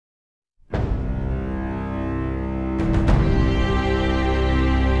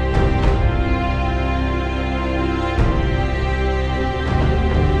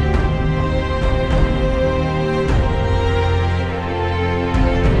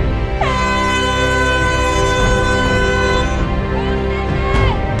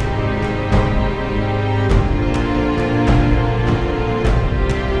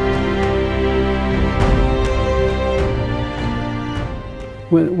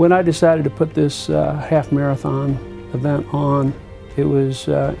When I decided to put this half marathon event on, it was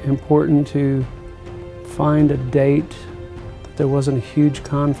important to find a date that there wasn't a huge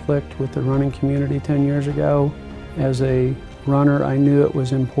conflict with the running community 10 years ago. As a runner, I knew it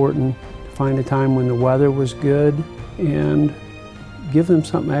was important to find a time when the weather was good and give them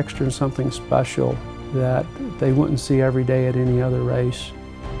something extra and something special that they wouldn't see every day at any other race.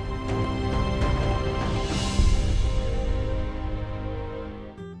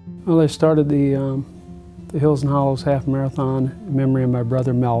 Well, I started the Hills and Hollows Half Marathon in memory of my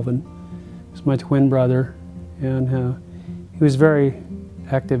brother Melvin. He's my twin brother, and he was very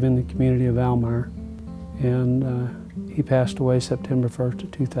active in the community of Valmeyer. And he passed away September 1st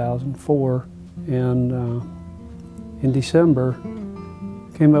of 2004. And in December,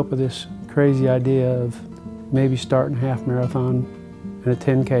 came up with this crazy idea of maybe starting a half marathon and a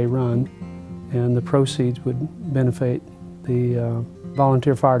 10K run, and the proceeds would benefit the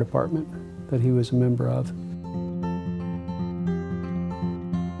volunteer fire department that he was a member of.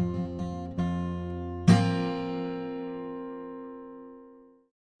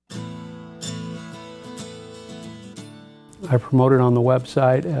 I promoted on the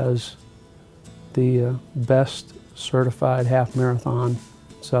website as the best certified half marathon in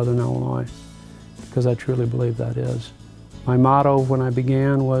Southern Illinois, because I truly believe that is. My motto when I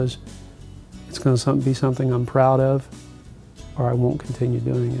began was, it's going to be something I'm proud of, or I won't continue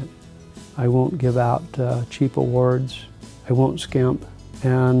doing it. I won't give out cheap awards, I won't skimp,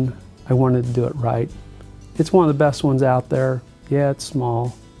 and I wanted to do it right. It's one of the best ones out there. Yeah, it's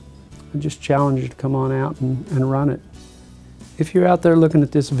small. I just challenge you to come on out and run it. If you're out there looking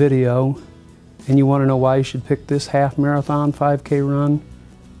at this video and you want to know why you should pick this half marathon 5K run,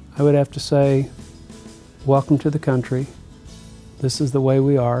 I would have to say, welcome to the country. This is the way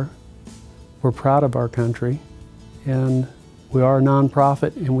we are. We're proud of our country, and we are a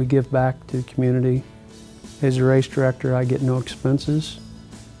nonprofit and we give back to the community. As a race director, I get no expenses.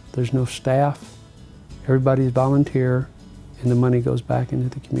 There's no staff. Everybody's volunteer, and the money goes back into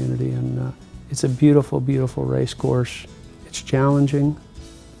the community. And it's a beautiful, beautiful race course. It's challenging,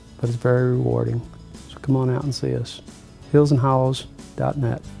 but it's very rewarding. So come on out and see us.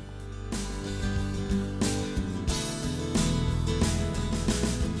 hillsandhollows.net.